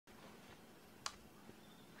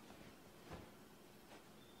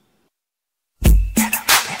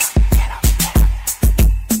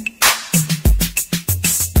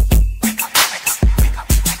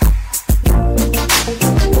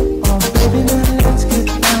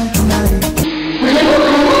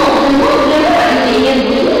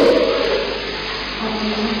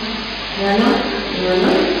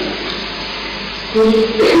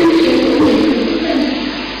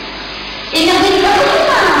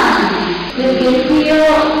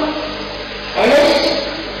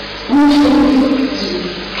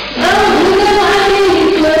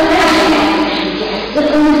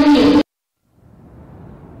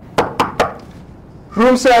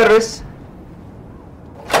room service.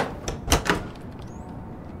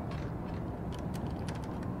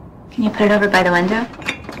 Can you put it over by the window?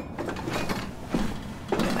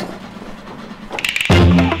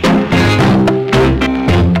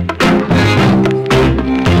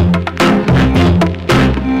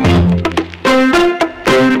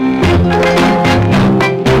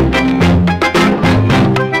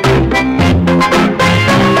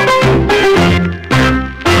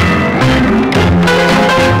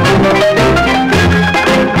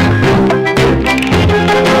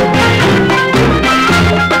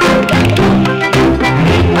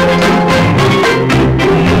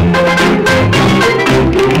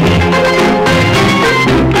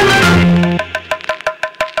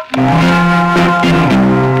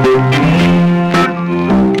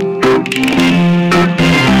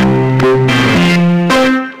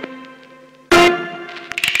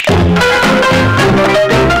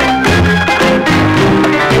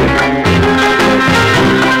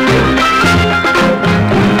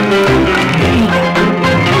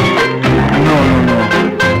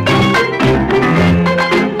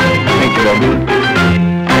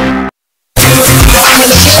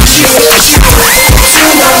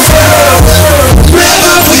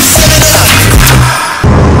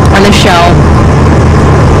 On the shelf.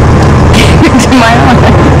 To my eye.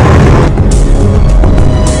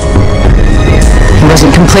 He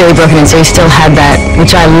wasn't completely broken in, so he still had that,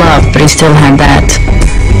 which I love, but he still had that,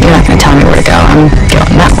 you're not going to tell me where to go, I'm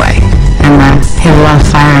going that way. And he had a lot of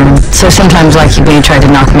fire in him. So sometimes, like when he tried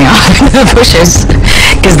to knock me off into the bushes,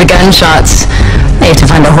 because the gunshots, you have to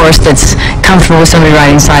find a horse that's comfortable with somebody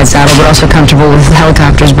riding side saddle, but also comfortable with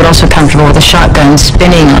helicopters, but also comfortable with a shotgun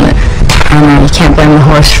spinning on it. And you can't blame the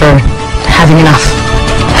horse for having enough.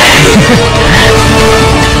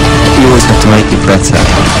 You always have to make it better,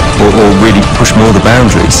 or really push more the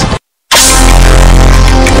boundaries.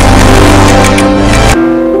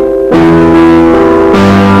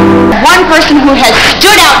 One person who has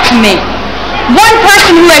stood out to me, one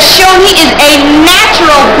person who has shown he is a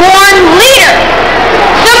natural-born leader,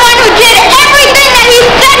 someone who did everything that he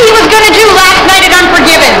said he was going to do last night at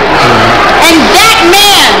Unforgiven. And that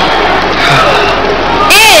man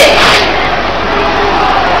is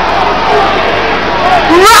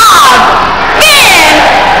Rob Van Dam!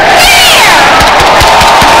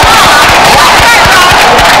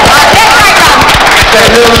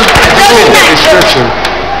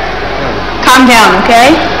 Calm down,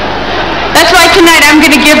 okay? That's why tonight I'm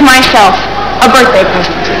going to give myself a birthday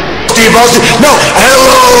present. Steve Austin? No,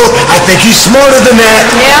 hello! I think he's smarter than that.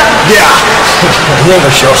 Yeah? Yeah. He ain't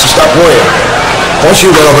gonna show up, so stop worrying. Why don't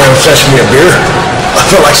you run over and fetch me a beer? I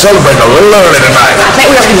feel like celebrating a little early tonight. I think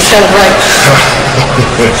we are going to celebrate.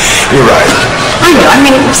 You're right. I know, I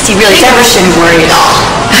mean, Steve really never shouldn't worry at all.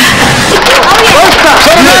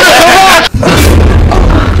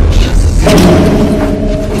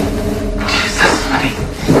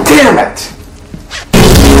 Damn it!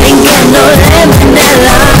 Ain't got no lamp in that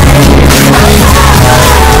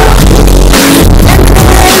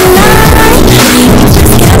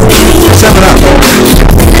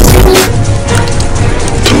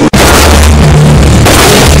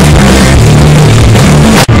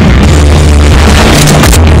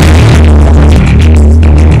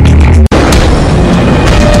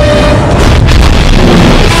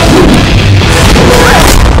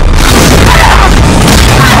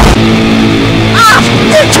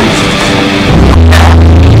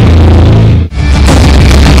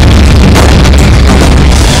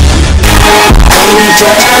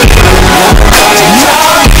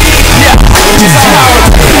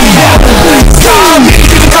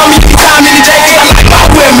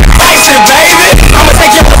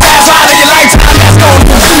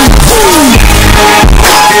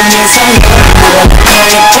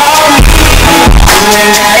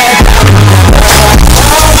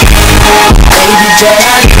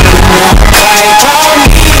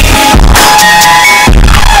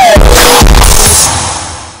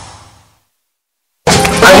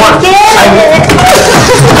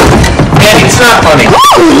not funny.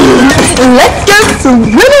 Let's go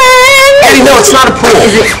swimming! Eddie, no, it's not a pool.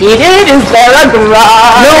 Is it heated? Is there a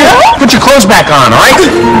garage? No, put your clothes back on, all right?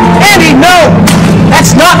 Eddie, no!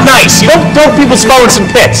 That's not nice. You don't throw people's phones in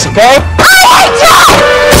pits, okay?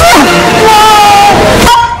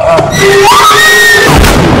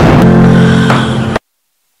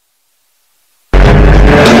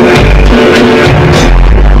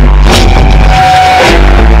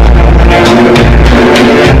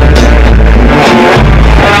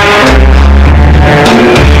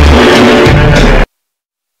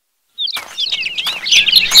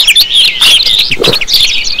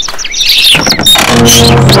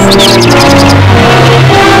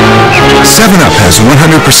 7-Up has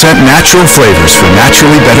 100% natural flavors for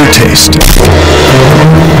naturally better taste.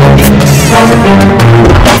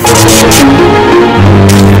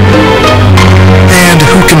 And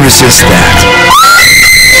who can resist that?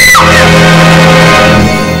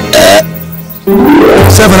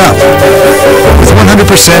 7-Up with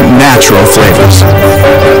 100% natural flavors.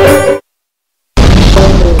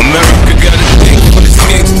 America got a thing for the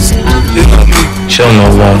gangsters. You know me. Show no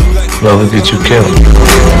love. Love will get you killed.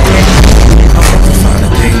 Find the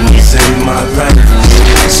things in my life.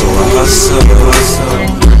 So I hustle.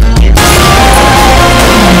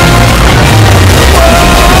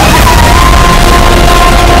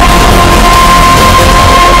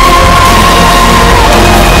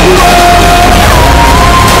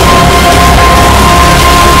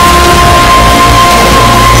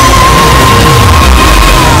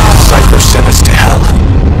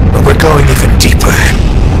 Going even deeper.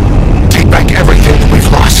 Take back everything that we've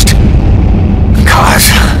lost. Because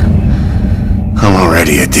I'm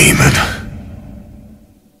already a demon.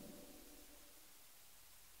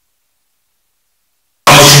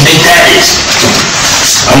 How much you think that is?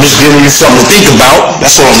 I'm just giving you something to think about.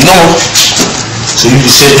 That's what I'm doing. So you can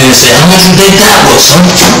sit there and say, how much you think that was, son?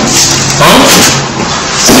 Huh?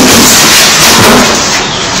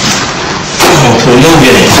 I'm gonna play your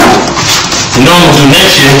game. You know what I'm gonna do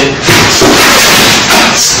next year?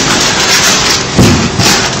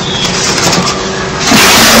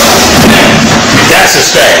 That's a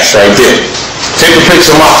stash right there. Take a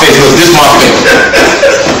picture of my face. Look, this is my face.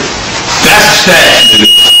 That's a stash.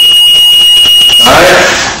 Alright?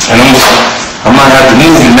 And I might have to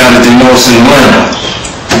move you now that they know it's in the window.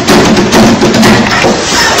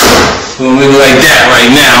 We'll leave it like that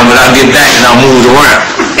right now, but I'll get back and I'll move it around.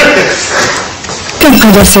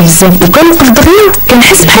 كنبقى دارسة بزاف وكنوقف دغيا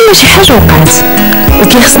كنحس بحال شي حاجة وقعت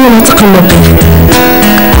وكيخصني نعتق الموقف.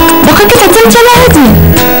 باقا كتعتمد على هادي.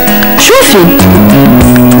 شوفي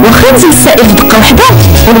واخا نزيد السائل في دقة وحدة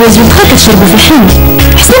والوجه بخا كتشربو في الحين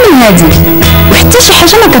أحسن من هادي وحتى شي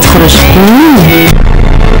حاجة ما كتخرج.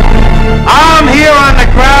 I'm here on the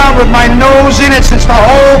ground with my nose in it since the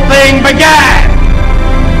whole thing began.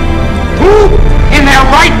 Who in their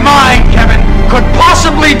right mind, Kevin, could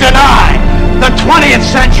possibly deny the 20th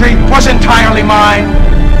century was entirely mine?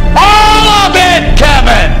 All of it,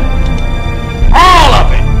 Kevin! All of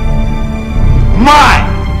it! Mine!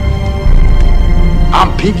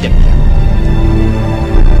 I'm peaking, Kevin.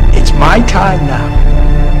 It's my time now.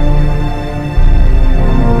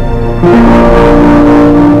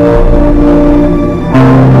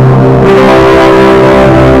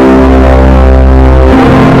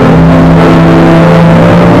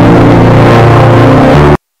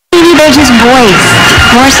 They're just boys.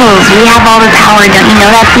 Morsels, we have all the power. Don't you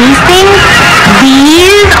know that these things?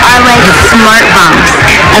 These are like smart bombs,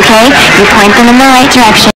 okay? You point them in the right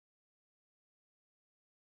direction.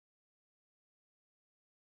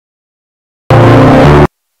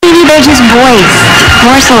 They're just boys.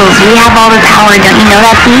 Morsels, we have all the power. Don't you know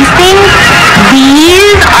that these things?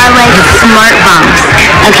 These are like smart bombs,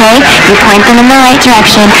 okay? You point them in the right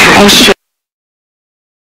direction and shoot.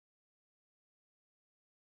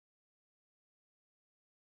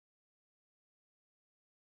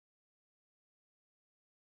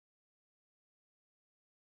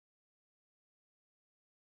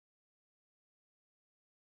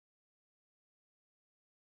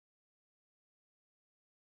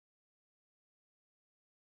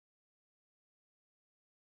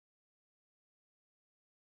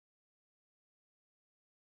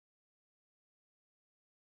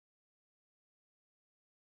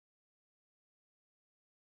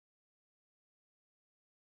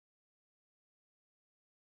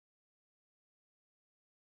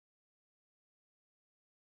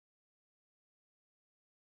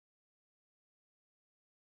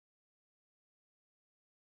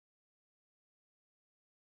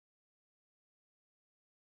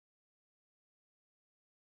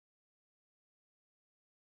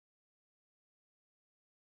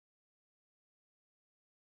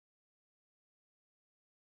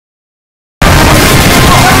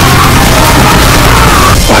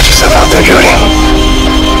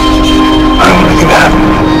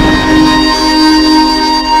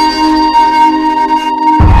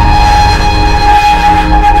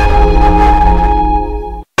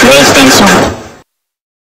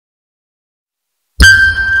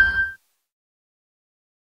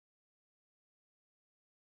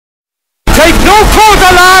 Take no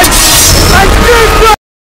quarter, lads! And give no...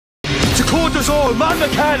 To quarters all, man the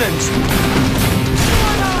cannons!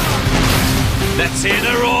 Let's hear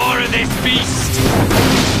the roar of this beast!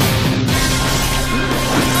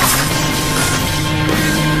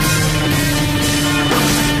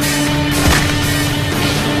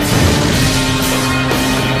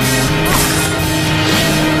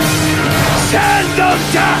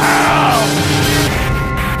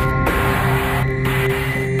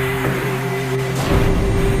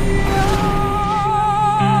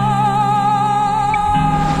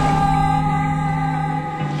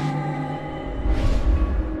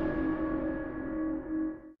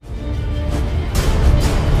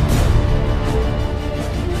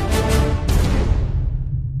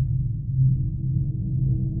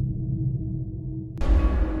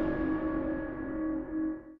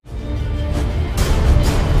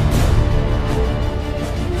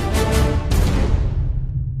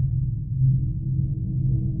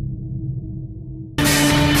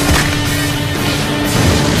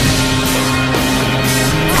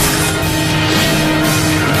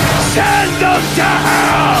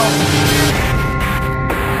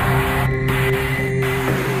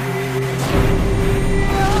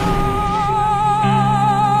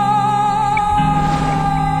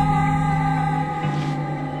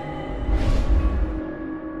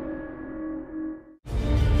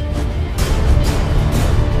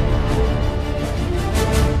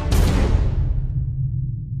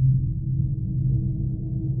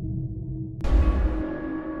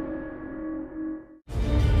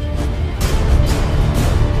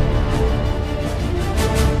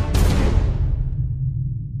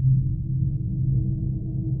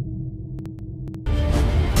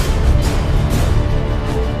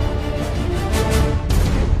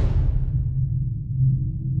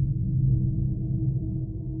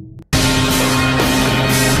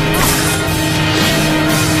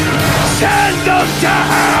 them to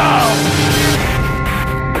hell!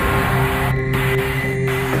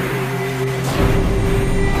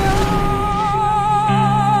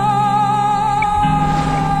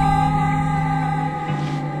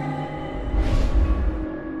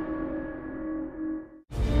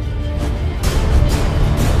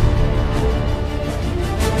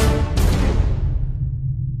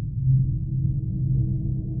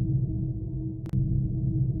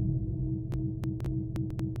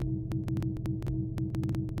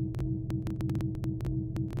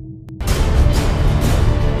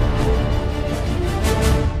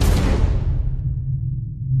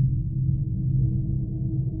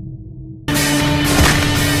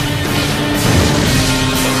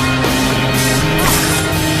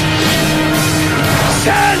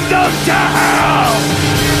 Send them to hell!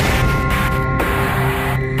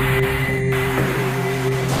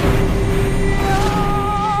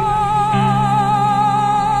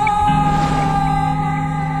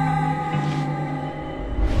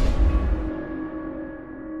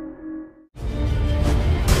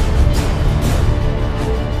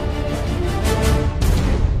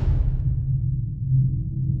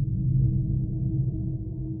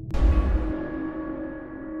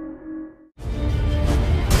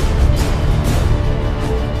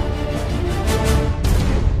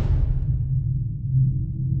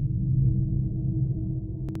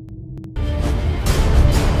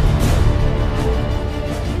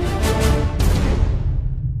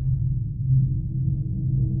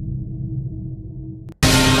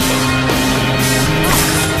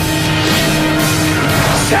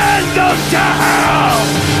 Send them to hell!